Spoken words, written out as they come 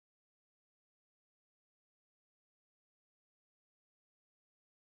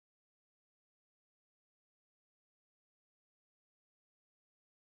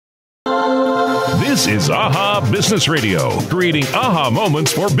This is AHA Business Radio, creating aha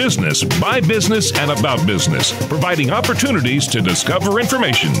moments for business, by business, and about business, providing opportunities to discover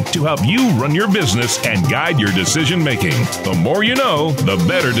information to help you run your business and guide your decision making. The more you know, the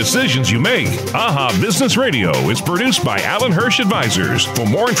better decisions you make. AHA Business Radio is produced by Alan Hirsch Advisors. For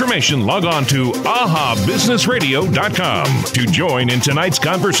more information, log on to ahabusinessradio.com. To join in tonight's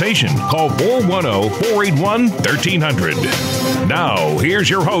conversation, call 410-481-1300. Now, here's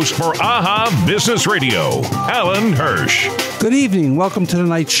your host for AHA Business Radio, Alan Hirsch. Good evening. Welcome to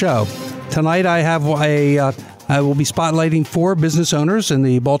tonight's show. Tonight I have I will be spotlighting 4 business owners in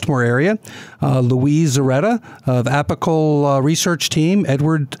the Baltimore area. Louise Zaretta of Apical Research Team,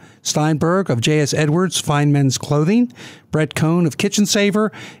 Edward Steinberg of J.S. Edwards Fine Men's Clothing, Brett Cohn of Kitchen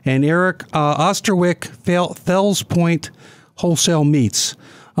Saver, and Eric Osterwick, Fells Point Wholesale Meats.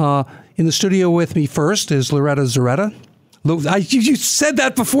 In the studio with me first is Loretta Zaretta. You said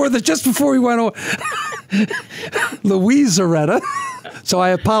that just before we went over. Louise Zaretta. So I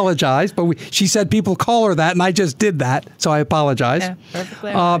apologize, but she said people call her that, and I just did that, so I apologize. Yeah,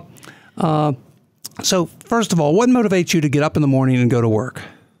 perfectly. So first of all, what motivates you to get up in the morning and go to work?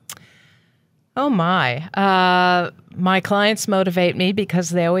 Oh, my. My clients motivate me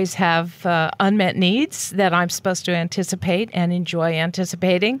because they always have unmet needs that I'm supposed to anticipate and enjoy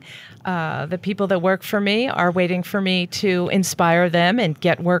anticipating. The people that work for me are waiting for me to inspire them and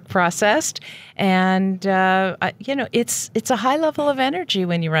get work processed. And, it's a high level of energy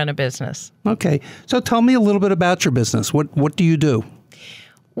when you run a business. Okay. So tell me a little bit about your business. What do you do?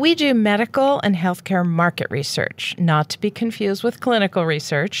 We do medical and healthcare market research, not to be confused with clinical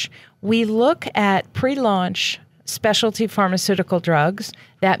research. We look at pre-launch specialty pharmaceutical drugs.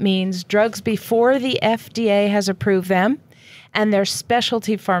 That means drugs before the FDA has approved them. And they're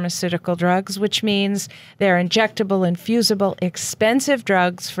specialty pharmaceutical drugs, which means they're injectable, infusible, expensive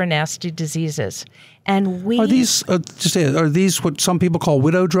drugs for nasty diseases. And are these what some people call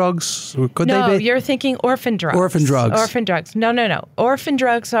widow drugs? Could no, they be? You're thinking orphan drugs. Orphan drugs. Orphan drugs. No. Orphan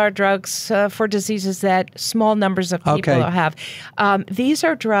drugs are drugs for diseases that small numbers of people have. These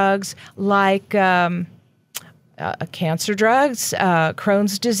are drugs like cancer drugs,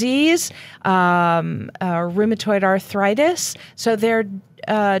 Crohn's disease, rheumatoid arthritis. So they're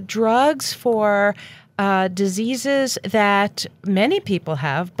drugs for diseases that many people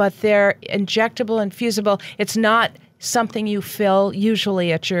have, but they're injectable, infusible. It's not something you fill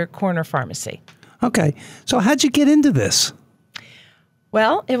usually at your corner pharmacy. Okay. So how'd you get into this?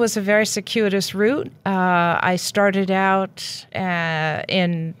 Well, it was a very circuitous route. I started out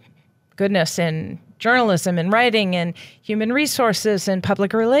in journalism and writing and human resources and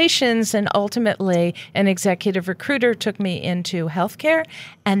public relations, and ultimately an executive recruiter took me into healthcare,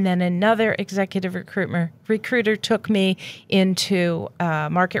 and then another executive recruiter took me into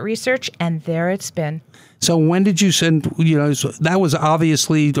market research, and there it's been. So when did you send? So that was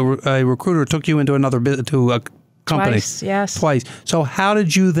obviously a recruiter took you into to a company. Twice, yes. Twice. So how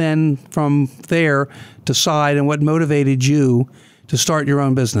did you then, from there, decide, and what motivated you to start your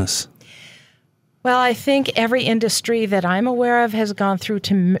own business? Well, I think every industry that I'm aware of has gone through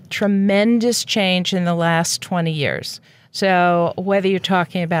tremendous change in the last 20 years. So whether you're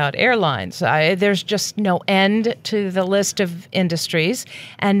talking about airlines, there's just no end to the list of industries.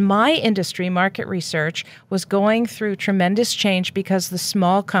 And my industry, market research, was going through tremendous change because the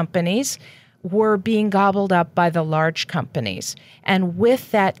small companies were being gobbled up by the large companies. And with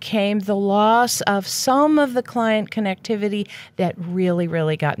that came the loss of some of the client connectivity that really,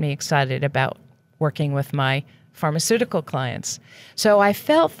 really got me excited about working with my pharmaceutical clients. So I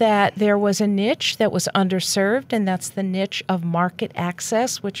felt that there was a niche that was underserved, and that's the niche of market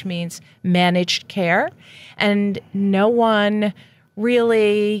access, which means managed care. And no one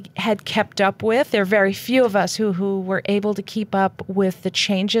really had kept up with. There are very few of us who were able to keep up with the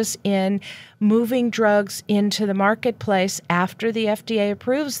changes in moving drugs into the marketplace after the FDA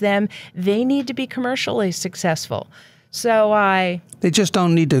approves them. They need to be commercially successful. So They just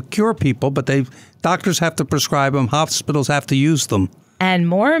don't need to cure people, but doctors have to prescribe them, hospitals have to use them. And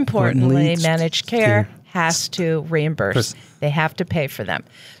more importantly, managed care has to reimburse. They have to pay for them.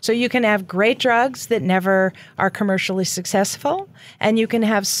 So you can have great drugs that never are commercially successful, and you can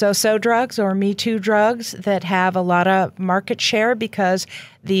have so-so drugs or Me Too drugs that have a lot of market share because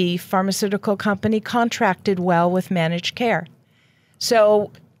the pharmaceutical company contracted well with managed care. So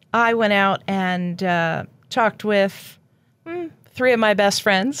I went out and talked with 3 of my best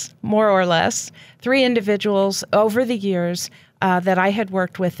friends, more or less, 3 individuals over the years that I had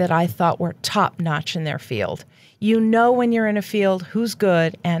worked with that I thought were top-notch in their field. You know when you're in a field who's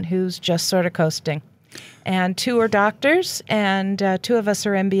good and who's just sort of coasting. And 2 are doctors, and 2 of us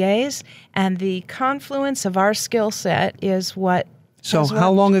are MBAs. And the confluence of our skill set is what. So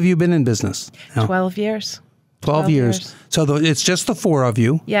how long have you been in business? 12 years. 12 years. So it's just the 4 of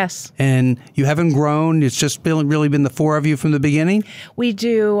you. Yes. And you haven't grown. It's just really been the 4 of you from the beginning? We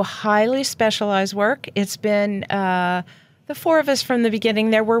do highly specialized work. It's been the 4 of us from the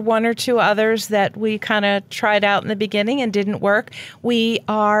beginning. There were 1 or 2 others that we kind of tried out in the beginning and didn't work. We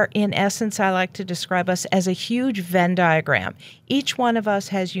are, in essence, I like to describe us as a huge Venn diagram. Each one of us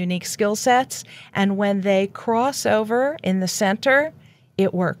has unique skill sets, and when they cross over in the center,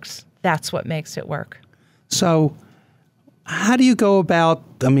 it works. That's what makes it work. So how do you go about,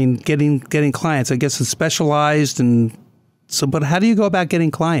 getting clients? I guess it's specialized, but how do you go about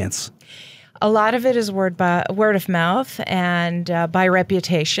getting clients? A lot of it is word of mouth and by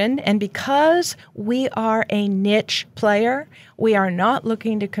reputation. And because we are a niche player, we are not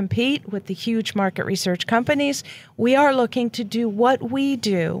looking to compete with the huge market research companies. We are looking to do what we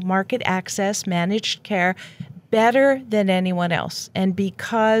do, market access, managed care, better than anyone else. And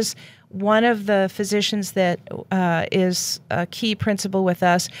because one of the physicians that is a key principal with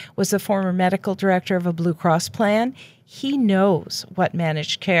us was the former medical director of a Blue Cross plan, he knows what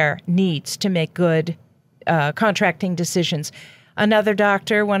managed care needs to make good contracting decisions. Another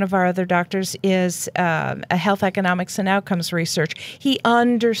doctor, one of our other doctors, is a health economics and outcomes research. He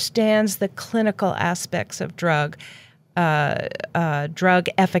understands the clinical aspects of drug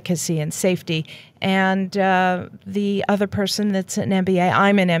efficacy and safety. And the other person that's an MBA,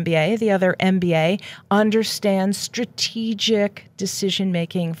 I'm an MBA, the other MBA, understands strategic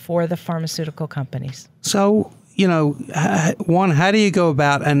decision-making for the pharmaceutical companies. So, one, how do you go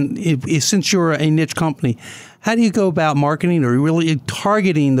about, and since you're a niche company, how do you go about marketing or really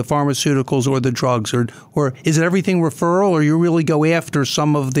targeting the pharmaceuticals or the drugs? Or is it everything referral, or you really go after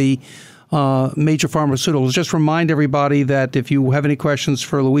some of the major pharmaceuticals? Just remind everybody that if you have any questions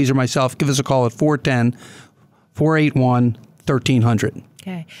for Louise or myself, give us a call at 410-481-1300.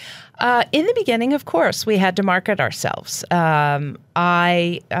 Okay. In the beginning, of course, we had to market ourselves.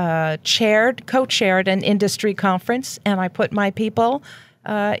 I co-chaired an industry conference, and I put my people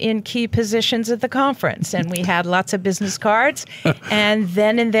in key positions at the conference, and we had lots of business cards. And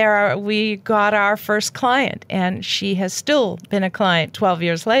then and there, we got our first client, and she has still been a client 12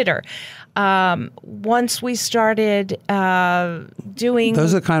 years later. Once we started doing...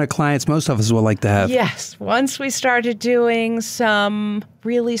 Those are the kind of clients most of us would like to have. Yes. Once we started doing some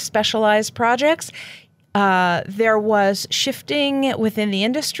really specialized projects, there was shifting within the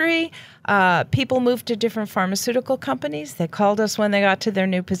industry. People moved to different pharmaceutical companies. They called us when they got to their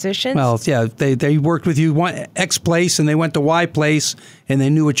new positions. Well, yeah, they worked with you X place, and they went to Y place, and they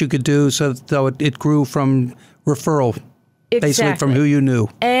knew what you could do, so it grew from referral. Exactly. Basically from who you knew.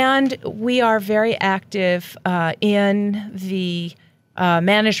 And we are very active in the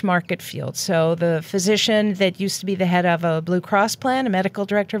managed market field. So the physician that used to be the head of a Blue Cross plan, a medical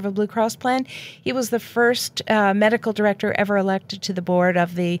director of a Blue Cross plan, he was the first medical director ever elected to the board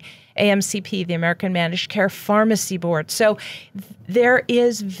of the AMCP, the American Managed Care Pharmacy Board. So there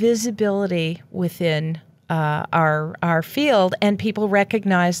is visibility within our field, and people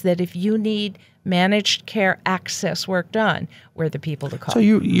recognize that if you need managed care access work done, we're the people to call. So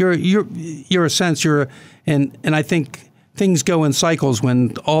you're a sense, and I think things go in cycles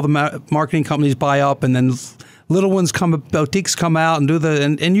when all the marketing companies buy up, and then little ones boutiques come out and do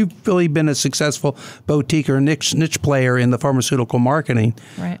and you've really been a successful boutique or niche player in the pharmaceutical marketing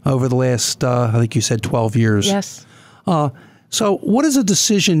over the last, I think you said 12 years. Yes. So what is a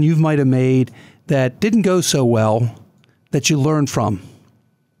decision you might have made that didn't go so well that you learned from?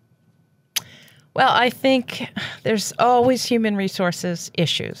 Well, I think there's always human resources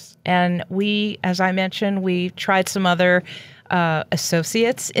issues. And we, as I mentioned, we tried some other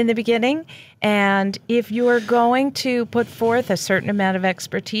associates in the beginning. And if you are going to put forth a certain amount of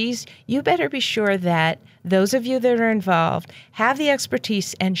expertise, you better be sure that those of you that are involved have the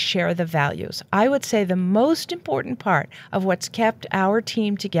expertise and share the values. I would say the most important part of what's kept our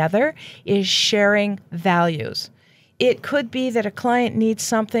team together is sharing values. It could be that a client needs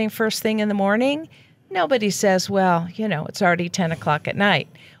something first thing in the morning. Nobody says, well, it's already 10 o'clock at night.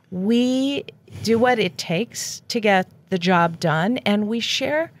 We do what it takes to get the job done, and we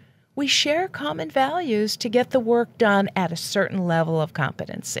share common values to get the work done at a certain level of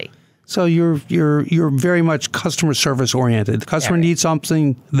competency. So you're very much customer service oriented. The customer needs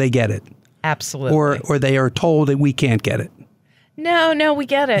something, they get it. Absolutely. Or they are told that we can't get it. No, we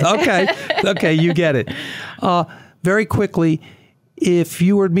get it. Okay, you get it. Very quickly, if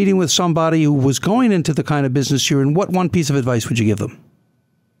you were meeting with somebody who was going into the kind of business you're in, what one piece of advice would you give them?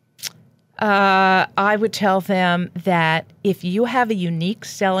 I would tell them that if you have a unique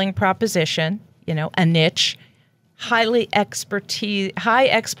selling proposition, a niche, high expertise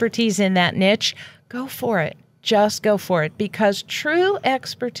in that niche, go for it. Just go for it, because true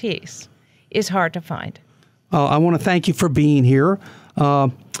expertise is hard to find. I want to thank you for being here.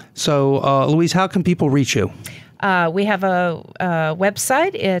 Louise, how can people reach you? We have a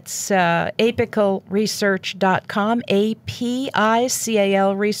website. It's apicalresearch.com,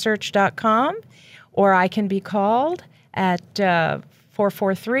 APICAL research.com, or I can be called at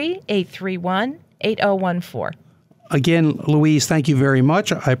 443-831-8014. Again, Louise, thank you very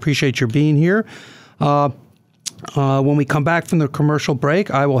much. I appreciate your being here. When we come back from the commercial break,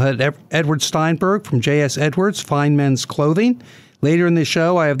 I will have Edward Steinberg from J.S. Edwards Fine Men's Clothing. Later in the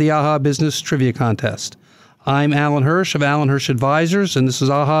show, I have the AHA Business Trivia Contest. I'm Alan Hirsch of Alan Hirsch Advisors, and this is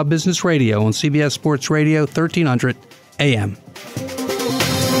AHA Business Radio on CBS Sports Radio 1300 AM.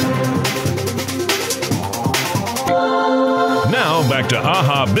 Now back to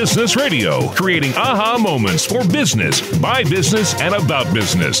AHA Business Radio, creating AHA moments for business, by business, and about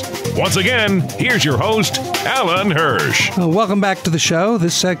business. Once again, here's your host, Alan Hirsch. Welcome back to the show.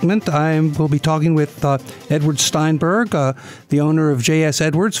 This segment, will be talking with Edward Steinberg, the owner of J.S.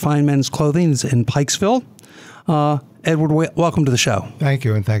 Edwards Fine Men's Clothing in Pikesville. Edward, welcome to the show. Thank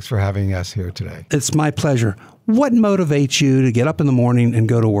you, and thanks for having us here today. It's my pleasure. What motivates you to get up in the morning and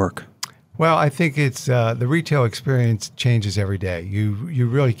go to work? Well, I think it's the retail experience changes every day. You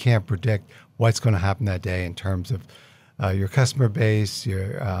really can't predict what's going to happen that day in terms of your customer base,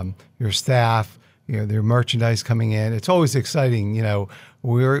 your staff, their merchandise coming in. It's always exciting.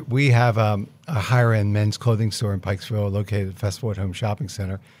 We have a higher end men's clothing store in Pikesville, located at Festival at Home Shopping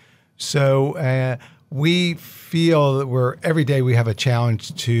Center. So we feel that every day we have a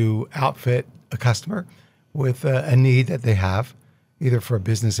challenge to outfit a customer with a need that they have, either for a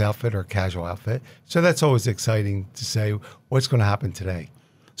business outfit or a casual outfit. So that's always exciting to say what's going to happen today.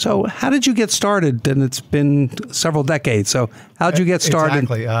 So how did you get started? And it's been several decades. So how did you get started?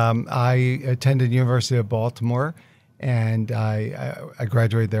 Exactly. I attended University of Baltimore, and I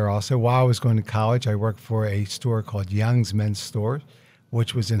graduated there also. While I was going to college, I worked for a store called Young's Men's Store,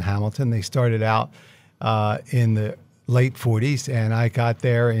 which was in Hamilton. They started out in the late 40s, and I got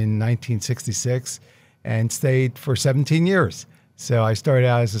there in 1966 and stayed for 17 years. So I started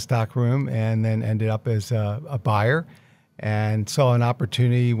out as a stockroom and then ended up as a buyer, and saw an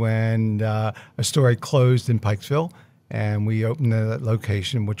opportunity when a store had closed in Pikesville, and we opened a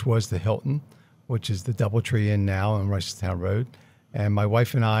location, which was the Hilton, which is the DoubleTree Inn now on Reisterstown Road. And my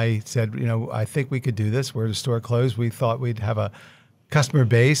wife and I said, I think we could do this. Where the store closed, we thought we'd have a customer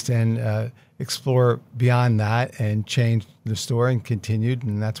base and explore beyond that and change the store, and continued.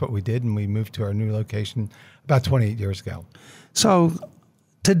 And that's what we did. And we moved to our new location about 28 years ago. So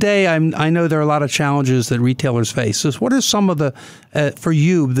today, I know there are a lot of challenges that retailers face. So what are some of for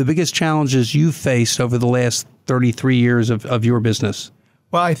you, the biggest challenges you've faced over the last 33 years of your business?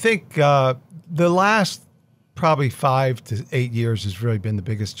 Well, I think the last probably 5 to 8 years has really been the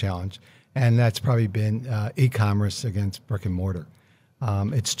biggest challenge. And that's probably been e-commerce against brick and mortar.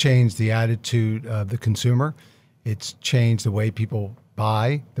 It's changed the attitude of the consumer. It's changed the way people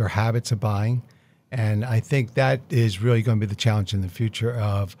buy, their habits of buying. And I think that is really going to be the challenge in the future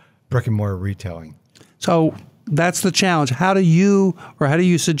of brick and mortar retailing. So that's the challenge. How do you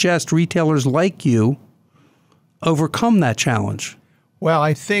suggest retailers like you overcome that challenge? Well,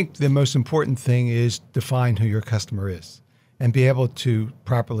 I think the most important thing is define who your customer is and be able to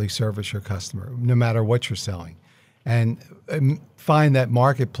properly service your customer, no matter what you're selling. And find that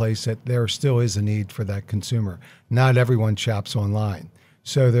marketplace that there still is a need for that consumer. Not everyone shops online.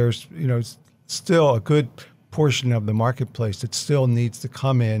 So there's, still a good portion of the marketplace that still needs to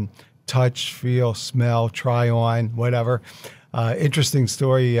come in, touch, feel, smell, try on, whatever. Interesting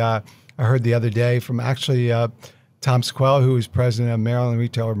story I heard the other day from actually Tom Sequel, who is president of Maryland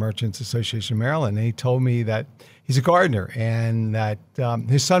Retailer Merchants Association of Maryland. And he told me that he's a gardener and that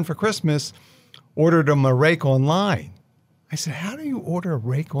his son for Christmas ordered him a rake online. I said, how do you order a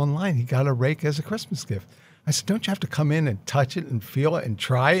rake online? He got a rake as a Christmas gift. I said, don't you have to come in and touch it and feel it and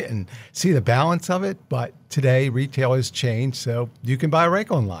try it and see the balance of it? But today, retail has changed, so you can buy a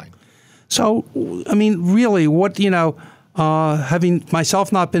rake online. So, really, having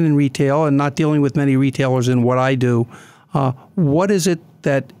myself not been in retail and not dealing with many retailers in what I do, what is it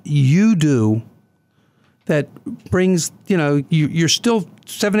that you do that brings, you're still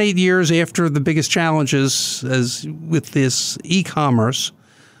 7-8 years after the biggest challenges as with this e-commerce.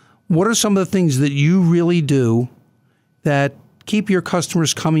 What are some of the things that you really do that keep your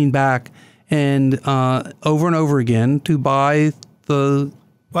customers coming back and over again to buy the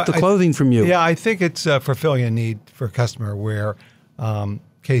the clothing from you? Yeah, I think it's fulfilling a need for customer wear.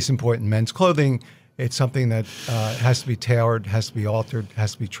 Case in point, in men's clothing, it's something that has to be tailored, has to be altered,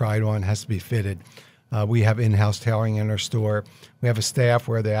 has to be tried on, has to be fitted. We have in-house tailoring in our store. We have a staff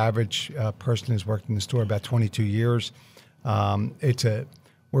where the average person has worked in the store about 22 years.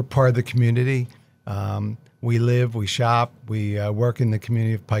 We're part of the community. We live, we shop, we work in the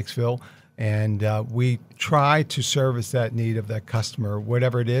community of Pikesville, and we try to service that need of that customer,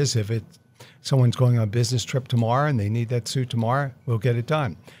 whatever it is. If someone's going on a business trip tomorrow and they need that suit tomorrow, we'll get it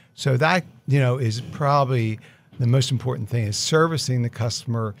done. So that, is probably the most important thing, is servicing the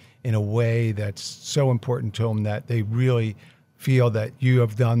customer in a way that's so important to them that they really feel that you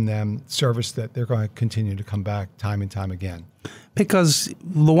have done them service that they're going to continue to come back time and time again. Because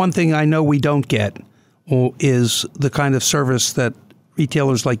the one thing I know we don't get is the kind of service that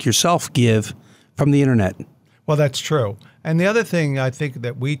retailers like yourself give from the internet. Well, that's true. And the other thing I think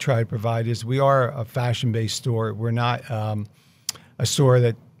that we try to provide is we are a fashion-based store. We're not a store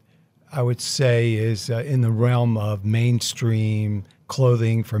that I would say is in the realm of mainstream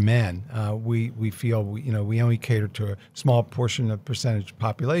clothing for men. We feel we only cater to a small portion of percentage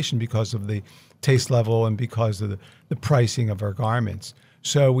population because of the taste level and because of the pricing of our garments.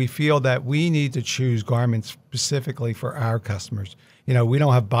 So we feel that we need to choose garments specifically for our customers. We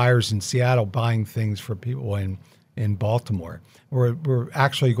don't have buyers in Seattle buying things for people in Baltimore. We're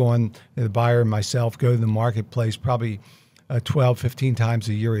actually going, the buyer and myself go to the marketplace probably 12, 15 times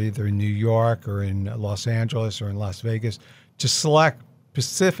a year, either in New York or in Los Angeles or in Las Vegas, to select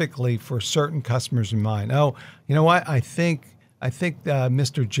specifically for certain customers in mind. Oh, you know what? I think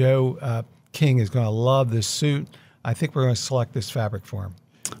Mr. Joe King is going to love this suit. I think we're going to select this fabric for him.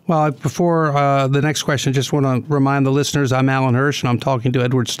 Well, before the next question, I just want to remind the listeners, I'm Alan Hirsch, and I'm talking to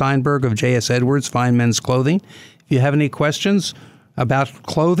Edward Steinberg of J.S. Edwards Fine Men's Clothing. If you have any questions about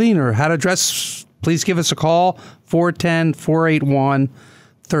clothing or how to dress, please give us a call,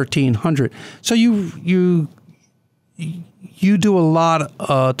 410-481-1300. So you do a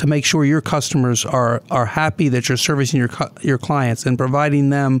lot to make sure your customers are happy that you're servicing your clients and providing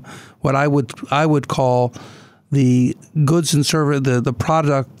them what I would call the goods and service, the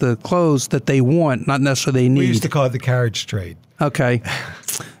product, the clothes that they want, not necessarily they need. We used to call it the carriage trade. Okay,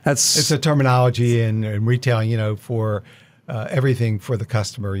 it's a terminology in retailing, for everything for the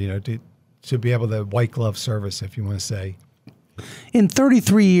customer, to be able to white glove service, if you want to say. In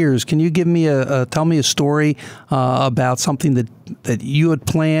 33 years, can you give me tell me a story about something that you had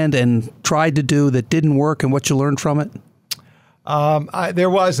planned and tried to do that didn't work and what you learned from it? There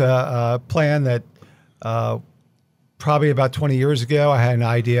was a plan that probably about 20 years ago, I had an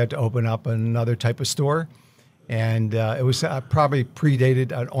idea to open up another type of store. And it was probably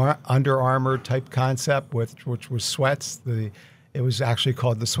predated an Under Armour type concept, which was sweats. It was actually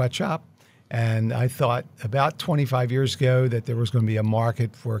called the Sweatshop. And I thought about 25 years ago that there was going to be a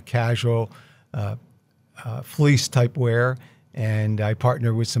market for casual fleece type wear. And I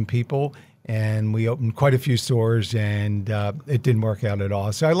partnered with some people, and we opened quite a few stores, and it didn't work out at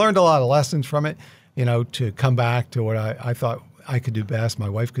all. So I learned a lot of lessons from it, to come back to what I thought I could do best, my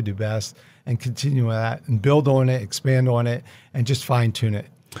wife could do best, and continue with that and build on it, expand on it, and just fine tune it.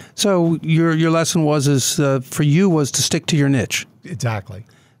 So your lesson was for you was to stick to your niche. Exactly.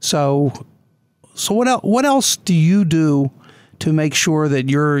 So what else do you do to make sure that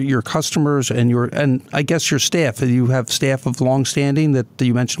your customers and I guess your staff, you have staff of longstanding that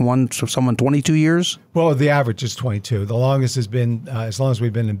you mentioned someone 22 years? Well, the average is 22. The longest has been, as long as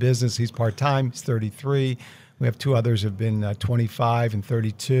we've been in business, he's part-time, he's 33. We have two others who have been 25 and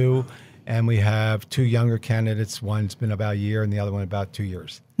 32. And we have two younger candidates. One's been about a year and the other one about 2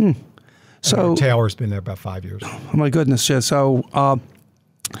 years. So Taylor's been there about 5 years. Oh my goodness. Yeah. So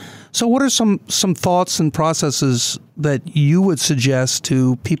what are some thoughts and processes that you would suggest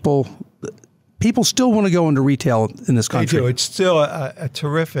to people? People still want to go into retail in this country. They do. It's still a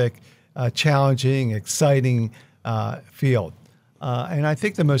terrific, challenging, exciting field. And I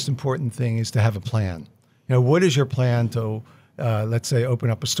think the most important thing is to have a plan. What is your plan to, let's say, open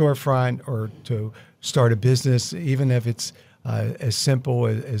up a storefront or to start a business, even if it's as simple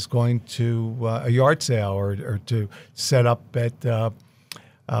as going to a yard sale or to set up at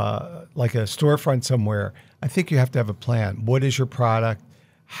like a storefront somewhere. I think you have to have a plan. What is your product?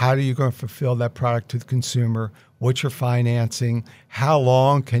 How are you going to fulfill that product to the consumer? What's your financing? How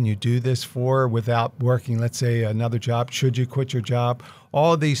long can you do this for without working, let's say, another job? Should you quit your job?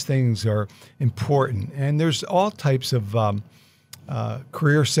 All of these things are important. And there's all types of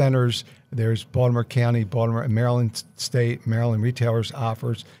career centers. There's Baltimore County, Baltimore, Maryland State, Maryland Retailers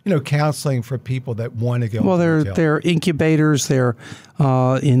offers, counseling for people that want to go. Well, into retail. there are incubators. There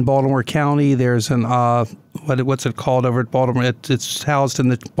in Baltimore County. There's an what's it called over at Baltimore? It's housed in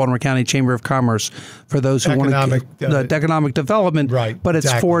the Baltimore County Chamber of Commerce for those who want to economic development. Right, but it's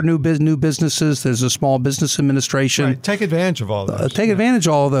exactly. for new businesses. There's a small business administration. Right. Take advantage of all those. Take advantage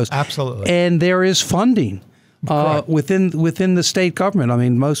of all of those. Absolutely. And there is funding. Within the state government. I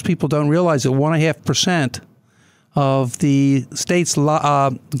mean, most people don't realize that 1.5% of the state's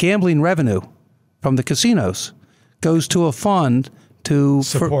gambling revenue from the casinos goes to a fund to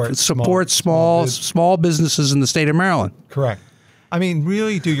support small businesses in the state of Maryland. Correct. I mean,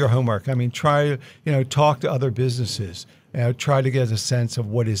 really do your homework. I mean, try talk to other businesses. Try to get a sense of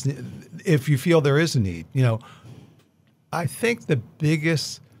what is, if you feel there is a need. I think the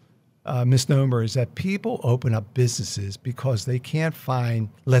biggest misnomer is that people open up businesses because they can't find,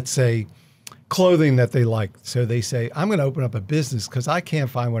 let's say, clothing that they like. So they say, I'm going to open up a business because I can't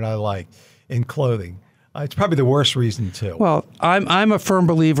find what I like in clothing. It's probably the worst reason too. Well, I'm a firm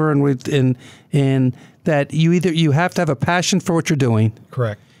believer in that you have to have a passion for what you're doing.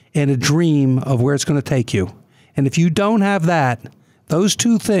 Correct. And a dream of where it's going to take you. And if you don't have those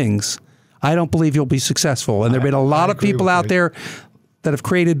two things, I don't believe you'll be successful. And there have been a lot of people out there that have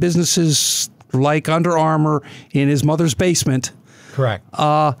created businesses like Under Armour in his mother's basement. Correct.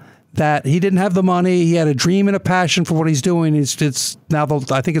 That he didn't have the money. He had a dream and a passion for what he's doing. It's now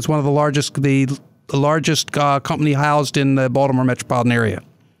I think it's one of the largest company housed in the Baltimore metropolitan area.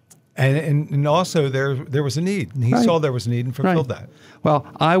 And also there was a need, and he saw there was a need and fulfilled that. Well,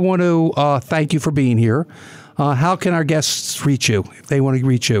 I want to thank you for being here. How can our guests reach you if they want to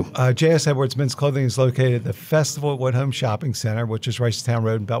reach you? J.S. Edwards Men's Clothing is located at the Festival at Wood Home Shopping Center, which is Reisterstown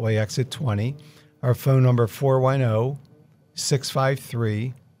Road and Beltway Exit 20. Our phone number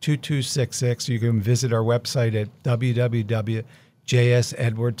 410-653-2266. You can visit our website at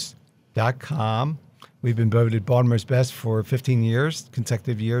www.jsedwards.com. We've been voted Baltimore's Best for 15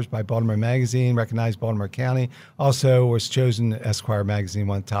 consecutive years by Baltimore Magazine, recognized Baltimore County. Also was chosen Esquire Magazine,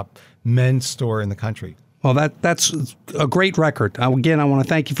 one of the top men's store in the country. Well, that's a great record. Again, I want to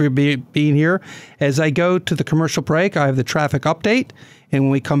thank you for being here. As I go to the commercial break, I have the traffic update. And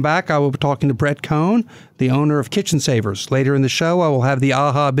when we come back, I will be talking to Brett Cohn, the owner of Kitchen Savers. Later in the show, I will have the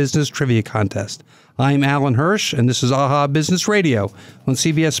AHA Business Trivia Contest. I'm Alan Hirsch, and this is AHA Business Radio on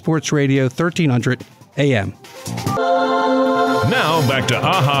CBS Sports Radio 1300 AM. Now back to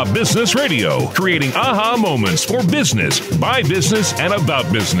AHA Business Radio, creating aha moments for business, by business, and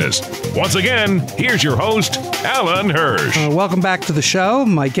about business. Once again, here's your host, Alan Hirsch. Welcome back to the show.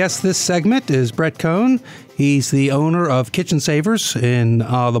 My guest this segment is Brett Cohn. He's the owner of Kitchen Savers in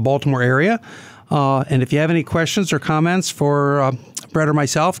the Baltimore area. And if you have any questions or comments for Brett or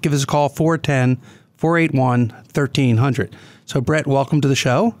myself, give us a call, 410-481-1300. So, Brett, welcome to the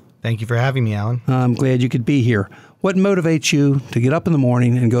show. Thank you for having me, Alan. I'm glad you could be here. What motivates you to get up in the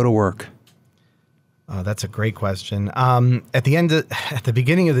morning and go to work? That's a great question. At the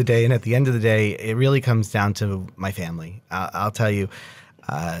beginning of the day and at the end of the day, it really comes down to my family. I'll tell you,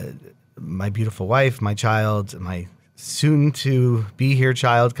 my beautiful wife, my child, my soon-to-be-here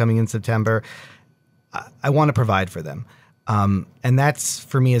child coming in September, I want to provide for them. And that's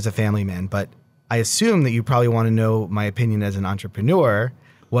for me as a family man. But I assume that you probably want to know my opinion as an entrepreneur,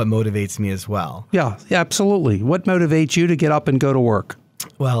 what motivates me as well. Yeah, absolutely. What motivates you to get up and go to work?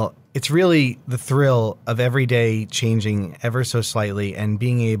 Well, it's really the thrill of every day changing ever so slightly and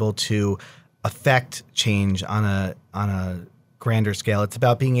being able to affect change on a grander scale. It's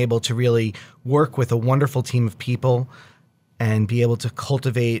about being able to really work with a wonderful team of people and be able to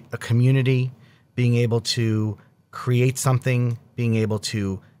cultivate a community, being able to create something, being able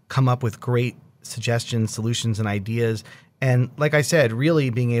to come up with great suggestions, solutions, and ideas. And like I said, really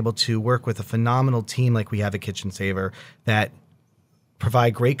being able to work with a phenomenal team like we have at Kitchen Saver that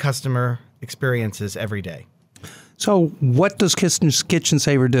provide great customer experiences every day. So what does Kitchen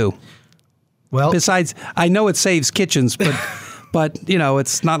Saver do? Well, besides, I know it saves kitchens, but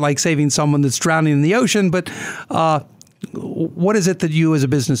it's not like saving someone that's drowning in the ocean. But what is it that you as a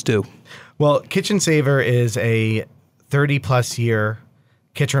business do? Well, Kitchen Saver is a 30-plus year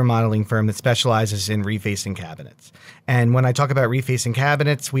kitchen remodeling firm that specializes in refacing cabinets. And when I talk about refacing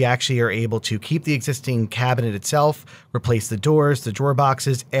cabinets, we actually are able to keep the existing cabinet itself, replace the doors, the drawer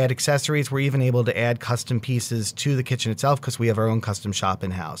boxes, add accessories. We're even able to add custom pieces to the kitchen itself because we have our own custom shop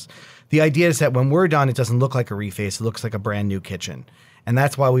in-house. The idea is that when we're done, it doesn't look like a reface. It looks like a brand new kitchen. And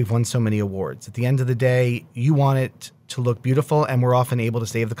that's why we've won so many awards. At the end of the day, you want it to look beautiful, and we're often able to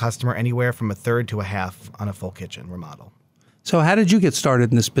save the customer anywhere from a third to a half on a full kitchen remodel. So how did you get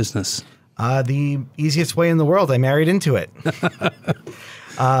started in this business? The easiest way in the world. I married into it.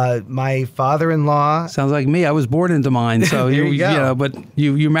 My father-in-law. Sounds like me. I was born into mine. So There you go. but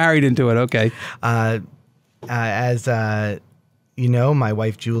you married into it. Okay. As you know, my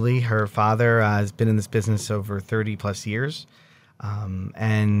wife Julie, her father has been in this business over 30 plus years,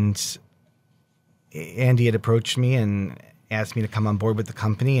 and Andy had approached me and asked me to come on board with the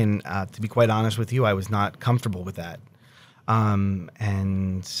company. And to be quite honest with you, I was not comfortable with that.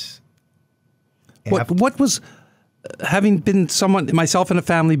 What was, having been myself in a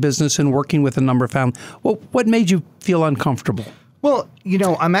family business and working with a number of families, what made you feel uncomfortable? Well, you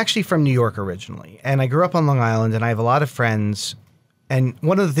know, I'm actually from New York originally, and I grew up on Long Island, and I have a lot of friends. And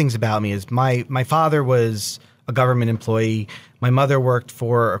one of the things about me is my father was a government employee. My mother worked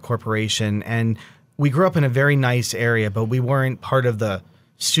for a corporation, and we grew up in a very nice area, but we weren't part of the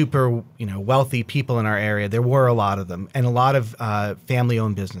super, wealthy people in our area. There were a lot of them, and a lot of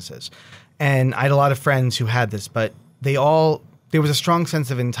family-owned businesses. And I had a lot of friends who had this, but there was a strong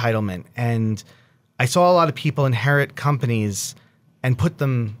sense of entitlement. And I saw a lot of people inherit companies and put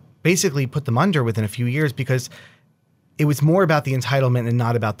them under within a few years, because it was more about the entitlement and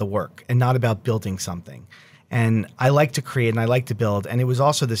not about the work and not about building something. And I like to create and I like to build. And it was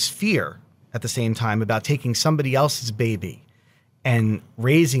also this fear at the same time about taking somebody else's baby and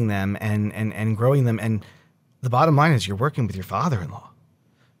raising them and growing them. And the bottom line is, you're working with your father-in-law.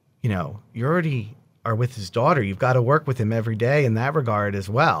 You already are with his daughter. You've got to work with him every day in that regard as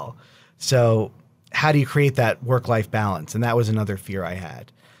well. So how do you create that work-life balance? And that was another fear I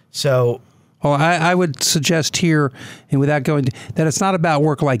had. So Well, I would suggest here, and without going to, that it's not about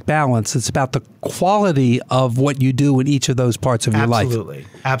work-life balance. It's about the quality of what you do in each of those parts of your life. Absolutely.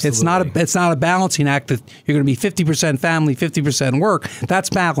 It's not a balancing act that you're going to be 50% family, 50% work. That's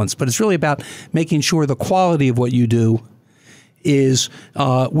balance, but it's really about making sure the quality of what you do is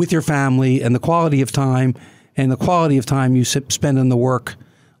with your family, and the quality of time you spend in the work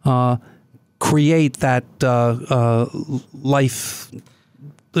create that life.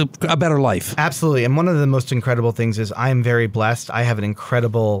 A better life. Absolutely. And one of the most incredible things is I am very blessed. I have an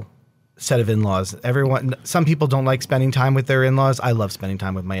incredible set of in-laws. Some people don't like spending time with their in-laws. I love spending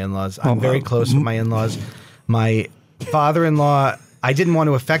time with my in-laws. I'm very close with my in-laws. My father-in-law, I didn't want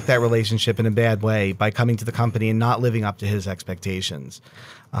to affect that relationship in a bad way by coming to the company and not living up to his expectations.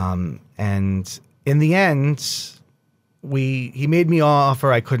 And in the end, he made me an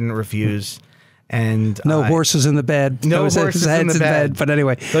offer I couldn't refuse. And no horses in the bed. No horses in the bed. But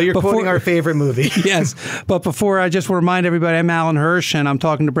anyway. So you're quoting our favorite movie. Yes. But before, I just want to remind everybody, I'm Alan Hirsch, and I'm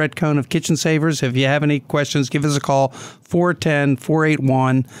talking to Brett Cohn of Kitchen Savers. If you have any questions, give us a call,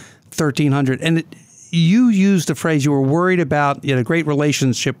 410-481-1300. And you used the phrase, you were worried about, you had a great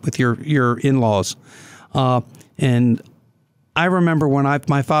relationship with your in-laws. And I remember when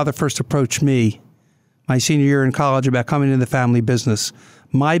my father first approached me, my senior year in college, about coming into the family business.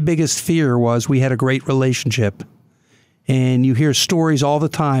 My biggest fear was we had a great relationship. And you hear stories all the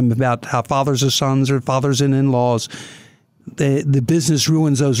time about how fathers and sons or fathers and in-laws, the business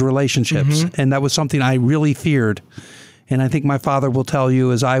ruins those relationships. Mm-hmm. And that was something I really feared. And I think my father will tell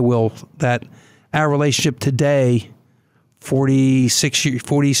you, as I will, that our relationship today, 46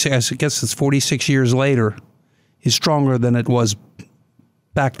 years later, is stronger than it was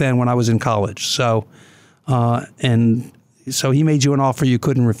back then when I was in college. So he made you an offer you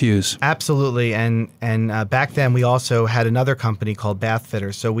couldn't refuse. Absolutely. And back then we also had another company called Bath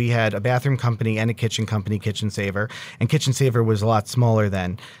Fitters. So we had a bathroom company and a kitchen company, Kitchen Saver. And Kitchen Saver was a lot smaller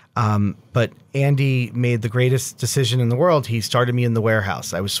then. But Andy made the greatest decision in the world. He started me in the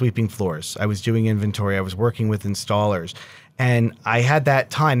warehouse. I was sweeping floors. I was doing inventory. I was working with installers. And I had that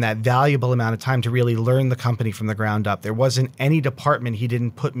time, that valuable amount of time, to really learn the company from the ground up. There wasn't any department he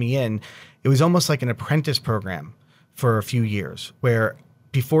didn't put me in. It was almost like an apprentice program for a few years, where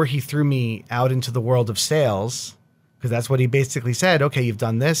before he threw me out into the world of sales, because that's what he basically said, okay, you've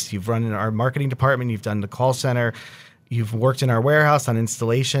done this, you've run in our marketing department, you've done the call center, you've worked in our warehouse on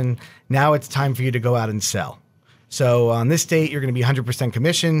installation, now it's time for you to go out and sell. So on this date, you're going to be 100%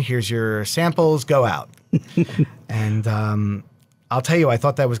 commission, here's your samples, go out. And I'll tell you, I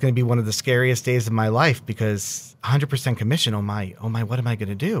thought that was going to be one of the scariest days of my life, because 100% commission, oh my, what am I going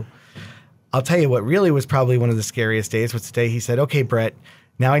to do? I'll tell you what really was probably one of the scariest days was the day he said, okay, Brett,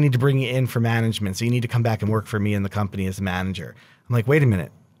 now I need to bring you in for management. So you need to come back and work for me in the company as a manager. I'm like, wait a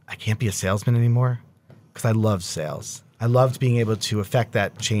minute, I can't be a salesman anymore? Because I loved sales. I loved being able to affect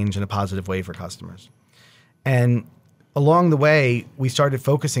that change in a positive way for customers. And along the way, we started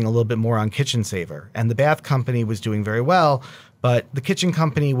focusing a little bit more on Kitchen Saver. And the bath company was doing very well, But the kitchen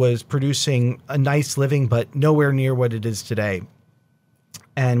company was producing a nice living, but nowhere near what it is today.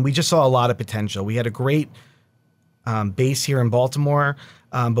 And we just saw a lot of potential. We had a great base here in Baltimore,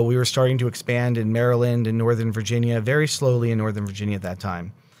 but we were starting to expand in Maryland and Northern Virginia, very slowly in Northern Virginia at that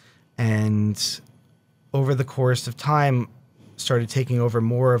time. And over the course of time, started taking over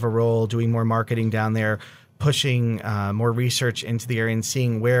more of a role, doing more marketing down there, pushing more research into the area and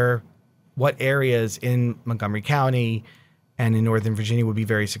seeing what areas in Montgomery County and in Northern Virginia would be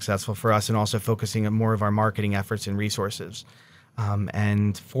very successful for us, and also focusing on more of our marketing efforts and resources.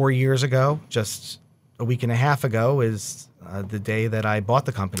 And 4 years ago, just a week and a half ago, is the day that I bought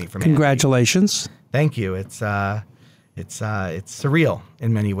the company from Andy. Congratulations. Thank you. It's surreal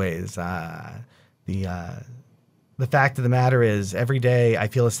in many ways. The fact of the matter is, every day I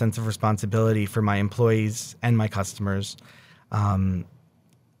feel a sense of responsibility for my employees and my customers. The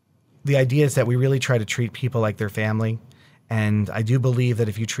idea is that we really try to treat people like their family. And I do believe that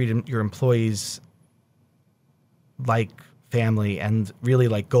if you treat your employees like family and really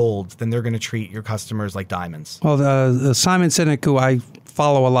like gold, then they're going to treat your customers like diamonds. Well, the Simon Sinek, who I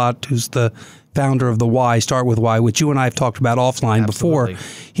follow a lot, who's the founder of the Why, Start With Why, which you and I have talked about offline Absolutely.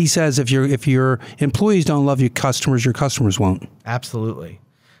 before. He says if your employees don't love your customers won't. Absolutely.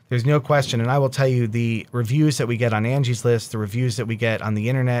 There's no question. And I will tell you, the reviews that we get on Angie's List, the reviews that we get on the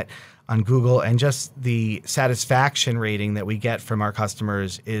internet, on Google, and just the satisfaction rating that we get from our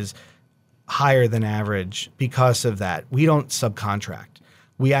customers is higher than average because of that. We don't subcontract.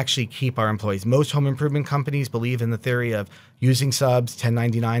 We actually keep our employees. Most home improvement companies believe in the theory of using subs,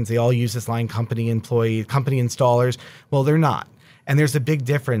 1099s. They all use this line, company installers. Well, they're not. And there's a big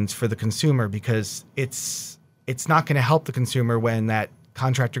difference for the consumer, because it's not going to help the consumer when that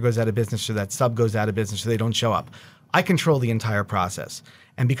contractor goes out of business or that sub goes out of business or they don't show up. I control the entire process.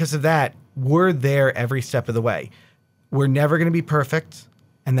 And because of that, we're there every step of the way. We're never going to be perfect,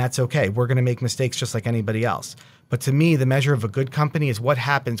 and that's okay. We're going to make mistakes just like anybody else. But to me, the measure of a good company is what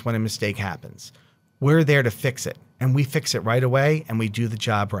happens when a mistake happens. We're there to fix it, and we fix it right away, and we do the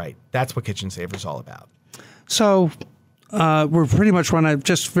job right. That's what Kitchen Saver is all about. So we're pretty much run out.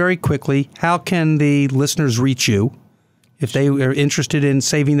 Just very quickly, how can the listeners reach you if they are interested in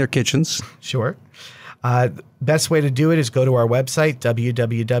saving their kitchens? Sure. Best way to do it is go to our website,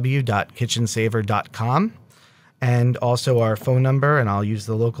 www.kitchensaver.com. And also our phone number, and I'll use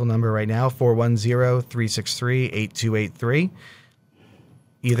the local number right now, 410-363-8283.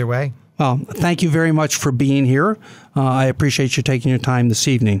 Either way. Well, thank you very much for being here. I appreciate you taking your time this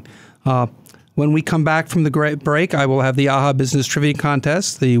evening. When we come back from the break, I will have the AHA Business Trivia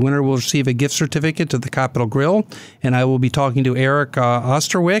Contest. The winner will receive a gift certificate to the Capitol Grill, and I will be talking to Eric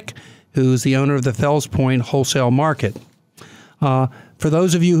Osterwick, who's the owner of the Fells Point Wholesale Market. For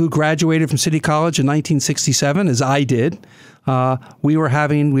those of you who graduated from City College in 1967, as I did, we are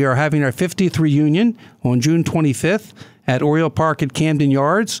having our 50th reunion on June 25th at Oriole Park at Camden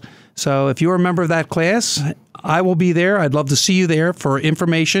Yards. So if you're a member of that class, I will be there. I'd love to see you there. For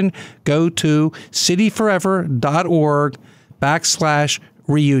information, go to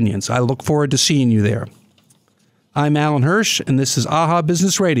cityforever.org/reunions. I look forward to seeing you there. I'm Alan Hirsch, and this is AHA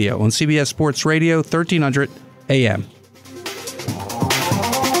Business Radio on CBS Sports Radio, 1300 AM.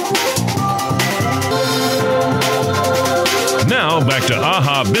 Now back to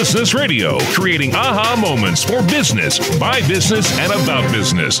AHA Business Radio, creating AHA moments for business, by business, and about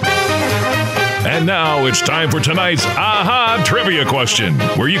business. And now it's time for tonight's AHA Trivia Question,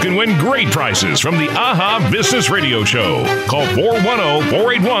 where you can win great prizes from the AHA Business Radio Show. Call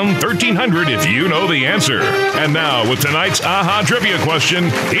 410-481-1300 if you know the answer. And now, with tonight's AHA Trivia Question,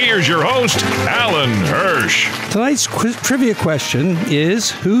 here's your host, Alan Hirsch. Tonight's trivia question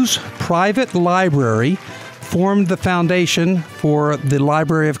is, whose private library formed the foundation for the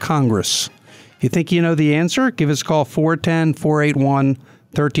Library of Congress? If you think you know the answer, give us a call,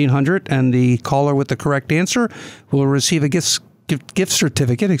 410-481-1300, and the caller with the correct answer will receive a gift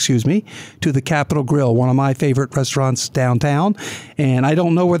certificate, to the Capitol Grill, one of my favorite restaurants downtown. And I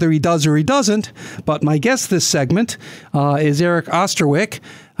don't know whether he does or he doesn't, but my guest this segment is Eric Osterwick,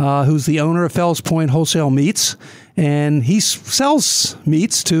 who's the owner of Fells Point Wholesale Meats, and he sells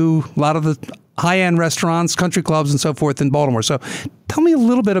meats to a lot of the high-end restaurants, country clubs, and so forth in Baltimore. So tell me a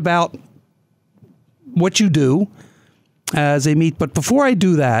little bit about what you do as a meat. But before I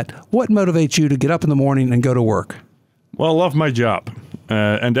do that, what motivates you to get up in the morning and go to work? Well, I love my job,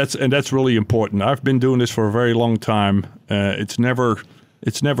 and that's really important. I've been doing this for a very long time. It's never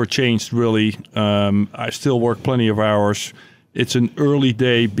changed, really. I still work plenty of hours. It's an early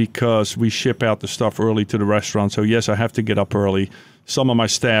day because we ship out the stuff early to the restaurant. So yes, I have to get up early. Some of my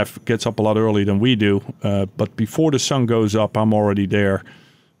staff gets up a lot earlier than we do, but before the sun goes up, I'm already there.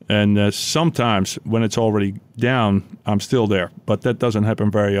 And sometimes when it's already down, I'm still there, but that doesn't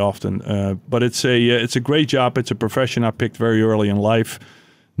happen very often. But it's a great job. It's a profession I picked very early in life.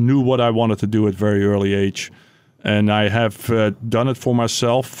 Knew what I wanted to do at very early age, and I have done it for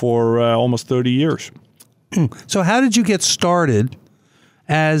myself for almost 30 years. So, how did you get started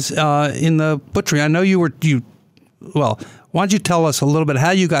as in the butchery? I know well, why don't you tell us a little bit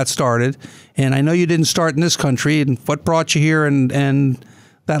how you got started? And I know you didn't start in this country, and what brought you here, and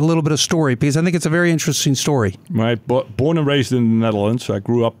that little bit of story, because I think it's a very interesting story. Right. Born and raised in the Netherlands. I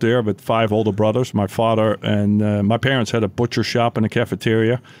grew up there with 5 older brothers. My father and my parents had a butcher shop and a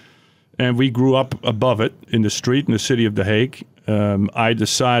cafeteria. And we grew up above it in the street in the city of The Hague. I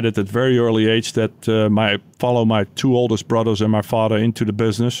decided at very early age that follow my 2 oldest brothers and my father into the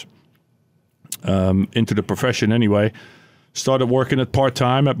business, into the profession anyway. Started working at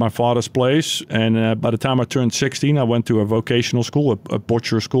part-time at my father's place, and by the time I turned 16, I went to a vocational school, a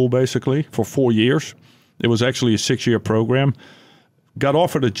butcher school basically, for 4 years. It was actually a 6-year program. Got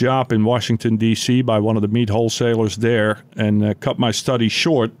offered a job in Washington, D.C. by one of the meat wholesalers there, and cut my studies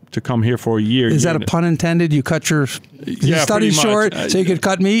short to come here for a year. Is that a pun intended? You cut your studies short so you could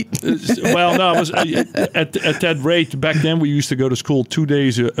cut meat? Well, no, it was, at that rate, back then we used to go to school 2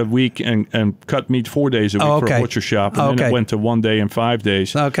 days a week and cut meat 4 days a week for a butcher shop, and then it went to 1 day and 5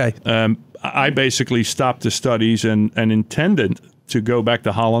 days. Okay. I basically stopped the studies and intended to go back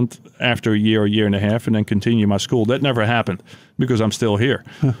to Holland after a year and a half, and then continue my school. That never happened because I'm still here.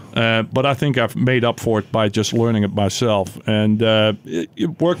 But I think I've made up for it by just learning it myself. And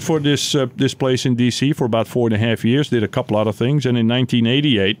it worked for this place in D.C. for about 4.5 years, did a couple other things. And in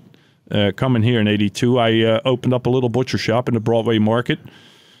 1988, coming here in 82, I opened up a little butcher shop in the Broadway Market,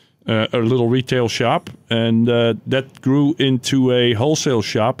 a little retail shop. And that grew into a wholesale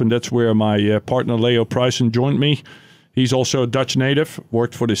shop. And that's where my partner, Leo Pryson, joined me. He's also a Dutch native,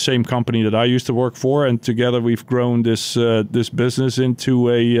 worked for the same company that I used to work for, and together we've grown this business into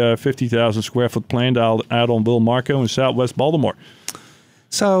a 50,000 square foot plant out on Will Marco in Southwest Baltimore.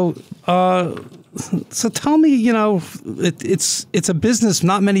 So tell me, it's a business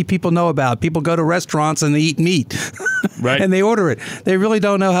not many people know about. People go to restaurants and they eat meat, right? And they order it. They really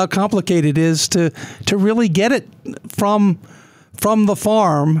don't know how complicated it is to really get it from the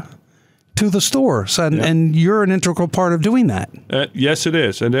farm to the stores, and you're an integral part of doing that. Yes, it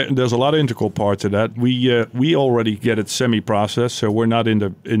is, and there's a lot of integral parts of that. We already get it semi-processed, so we're not in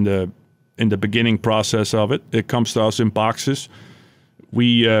the beginning process of it. It comes to us in boxes.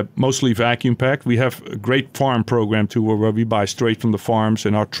 We mostly vacuum packed. We have a great farm program too, where we buy straight from the farms,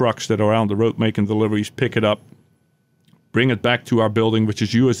 and our trucks that are on the road making deliveries pick it up, bring it back to our building, which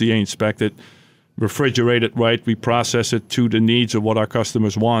is USDA inspected. Refrigerate it right. We process it to the needs of what our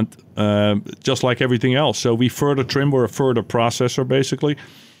customers want, just like everything else. So we further trim. We're a further processor, basically.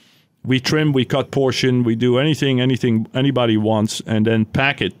 We trim, we cut portion, we do anything anybody wants, and then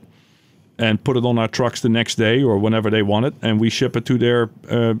pack it and put it on our trucks the next day or whenever they want it, and we ship it to their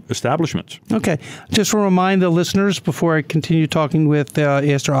establishments. Okay. Just to remind the listeners before I continue talking with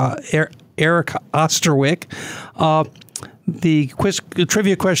Eric Osterwick, the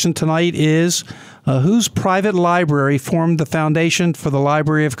trivia question tonight is, whose private library formed the foundation for the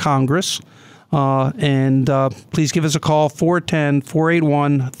Library of Congress? And please give us a call,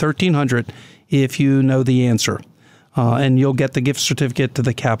 410-481-1300, if you know the answer. And you'll get the gift certificate to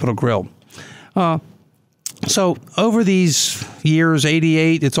the Capitol Grill. So over these years,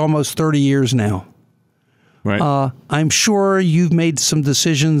 88, it's almost 30 years now. Right. I'm sure you've made some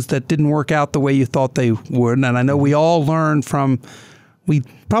decisions that didn't work out the way you thought they would, and I know we all we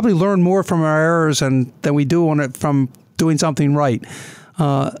probably learn more from our errors than we do from doing something right.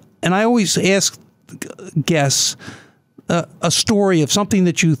 And I always ask guests a story of something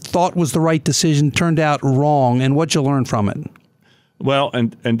that you thought was the right decision, turned out wrong, and what you learned from it. Well,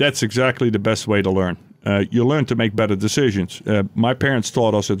 and that's exactly the best way to learn. You learn to make better decisions. My parents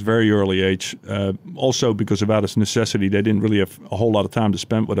taught us at a very early age, also because of out of necessity, they didn't really have a whole lot of time to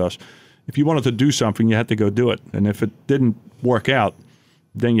spend with us. If you wanted to do something, you had to go do it. And if it didn't work out,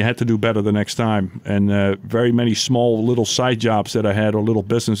 then you had to do better the next time. And very many small little side jobs that I had or little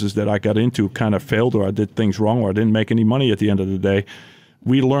businesses that I got into kind of failed, or I did things wrong, or I didn't make any money at the end of the day.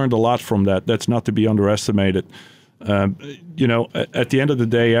 We learned a lot from that. That's not to be underestimated. At the end of the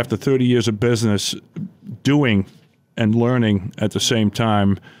day, after 30 years of business, doing and learning at the same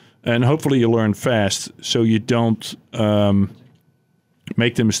time, and hopefully you learn fast so you don't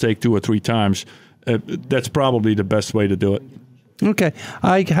make the mistake 2 or 3 times, that's probably the best way to do it. Okay.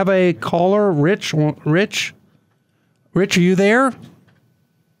 I have a caller, Rich. Rich, are you there?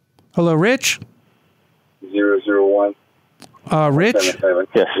 Hello, Rich. 001. Rich,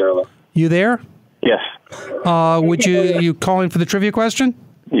 Yes. you there? Yes. Would you calling for the trivia question?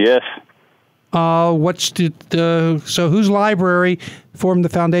 Yes. So whose library formed the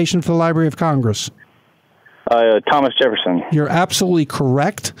foundation for the Library of Congress? Thomas Jefferson. You're absolutely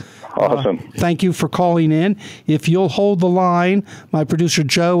correct. Awesome. Thank you for calling in. If you'll hold the line, my producer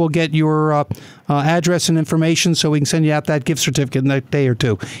Joe will get your address and information so we can send you out that gift certificate in a day or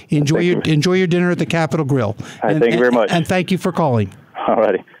two. Enjoy your dinner at the Capitol Grill. Thank you very much. And thank you for calling. All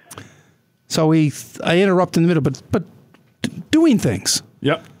righty. So I interrupt in the middle, but doing things.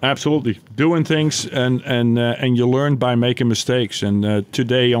 Yep, absolutely. Doing things, and you learn by making mistakes. And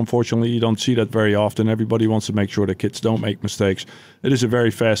today, unfortunately, you don't see that very often. Everybody wants to make sure that kids don't make mistakes. It is a very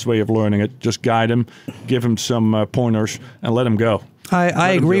fast way of learning it. Just guide them, give them some pointers, and let them go.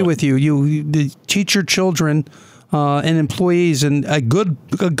 I agree with you. You teach your children and employees, and a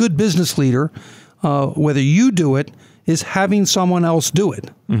good business leader, whether you do it, is having someone else do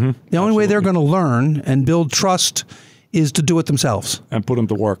it. Mm-hmm. The only way they're going to learn and build trust is to do it themselves. And put them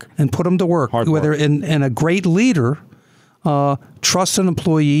to work. Hard work. And a great leader trusts an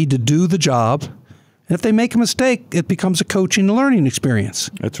employee to do the job. And if they make a mistake, it becomes a coaching and learning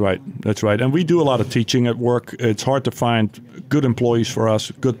experience. That's right. And we do a lot of teaching at work. It's hard to find good employees for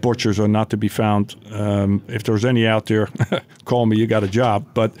us. Good butchers are not to be found. If there's any out there, call me, you got a job.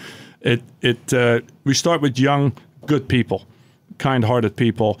 But we start with young, good people, kind-hearted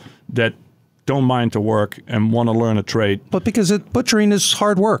people that don't mind to work and want to learn a trade. But because butchering is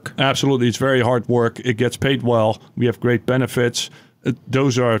hard work. Absolutely. It's very hard work. It gets paid well. We have great benefits.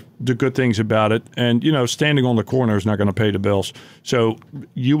 Those are the good things about it. And, standing on the corner is not going to pay the bills. So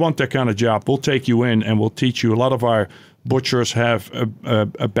you want that kind of job, we'll take you in and we'll teach you. A lot of our butchers have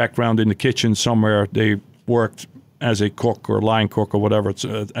a background in the kitchen somewhere. They worked as a cook or line cook or whatever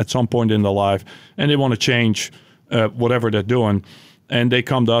at some point in their life, and they want to change whatever they're doing. And they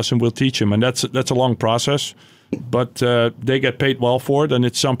come to us and we'll teach them. And that's a long process, but they get paid well for it. And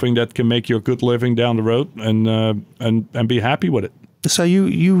it's something that can make you a good living down the road and be happy with it. So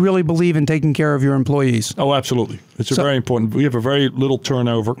you really believe in taking care of your employees? Oh, absolutely. It's very important. We have a very little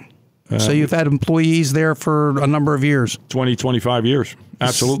turnover. So you've had employees there for a number of years? 20, 25 years.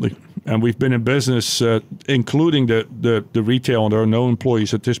 Absolutely. And we've been in business, including the retail, and there are no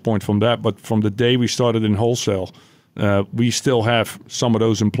employees at this point from that. But from the day we started in wholesale, we still have some of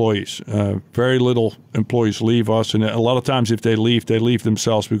those employees. Very little employees leave us, and a lot of times if they leave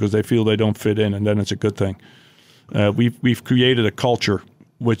themselves because they feel they don't fit in, and then it's a good thing. We've created a culture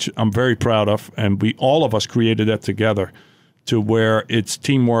which I'm very proud of, and all of us created that together, to where it's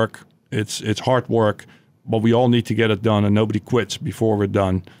teamwork, it's hard work, but we all need to get it done, and nobody quits before we're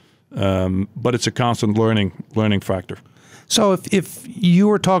done. But it's a constant learning factor. So if you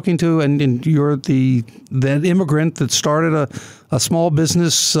were talking to, and you're that immigrant that started a small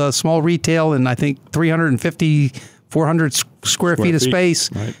business, small retail, and I think 350, 400 square feet of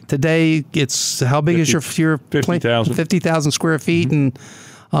space. Right. Today, it's how big is your 50,000. 50,000 square feet,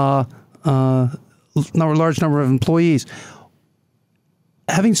 mm-hmm. and a large number of employees.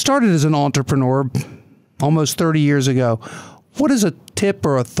 Having started as an entrepreneur almost 30 years ago, what is a tip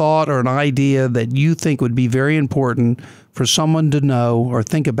or a thought or an idea that you think would be very important for someone to know or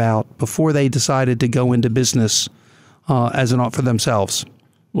think about before they decided to go into business for themselves?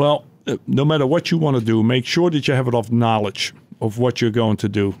 Well, no matter what you want to do, make sure that you have enough knowledge of what you're going to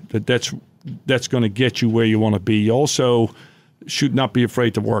do. That's going to get you where you want to be. You also should not be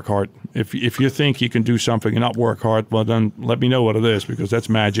afraid to work hard. If you think you can do something and not work hard, well, then let me know what it is, because that's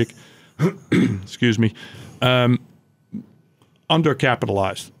magic. Excuse me.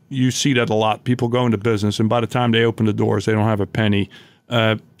 Undercapitalized. You see that a lot. People go into business, and by the time they open the doors, they don't have a penny.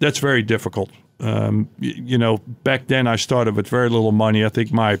 That's very difficult. Back then I started with very little money. I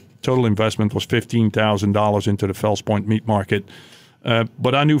think my total investment was $15,000 into the Fells Point meat market.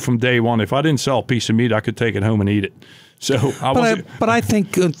 But I knew from day one, if I didn't sell a piece of meat, I could take it home and eat it. So I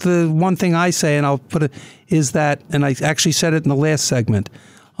think the one thing I say, and I'll put it, is that, and I actually said it in the last segment,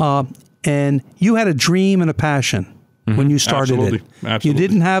 and you had a dream and a passion when you started it. Absolutely. You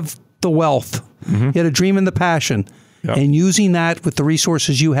didn't have the wealth. Mm-hmm. You had a dream and the passion. Yep. And using that with the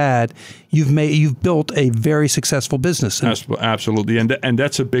resources you had, you've built a very successful business. Absolutely, and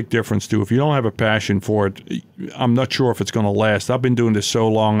that's a big difference too. If you don't have a passion for it, I'm not sure if it's going to last. I've been doing this so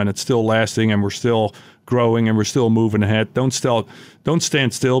long, and it's still lasting, and we're still growing, and we're still moving ahead. Don't don't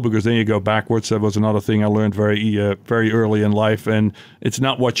stand still, because then you go backwards. That was another thing I learned very early in life. And it's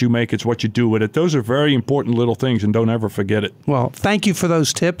not what you make, it's what you do with it. Those are very important little things, and don't ever forget it. Well, thank you for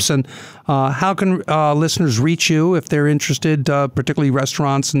those tips. And how can listeners reach you if they're interested, particularly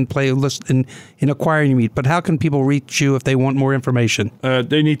restaurants and in acquiring meat? But how can people reach you if they want more information?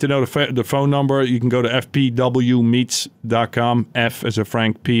 They need to know the phone number. You can go to fpwmeats.com. F as a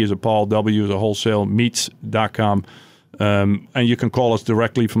Frank, P as a Paul, W as a wholesale, meats.com. And you can call us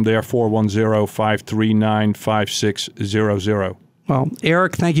directly from there, 410-539-5600. Well,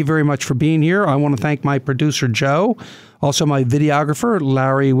 Eric, thank you very much for being here. I want to thank my producer, Joe, also my videographer,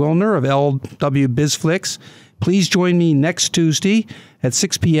 Larry Wilner of LW BizFlix. Please join me next Tuesday at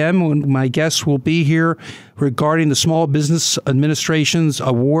 6 p.m. when my guests will be here regarding the Small Business Administration's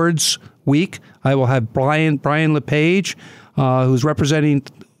Awards Week. I will have Brian LePage, who's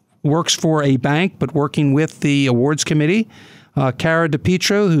works for a bank, but working with the awards committee. Cara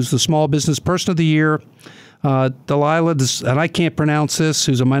DiPietro, who's the Small Business Person of the Year. Delilah, and I can't pronounce this,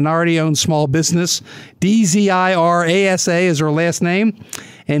 who's a minority-owned small business. DZIRASA is her last name.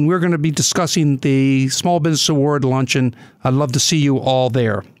 And we're going to be discussing the Small Business Award luncheon. I'd love to see you all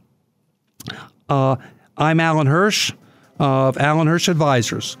there. I'm Alan Hirsch of Alan Hirsch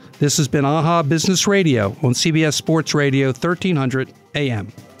Advisors. This has been AHA Business Radio on CBS Sports Radio 1300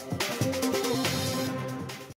 AM.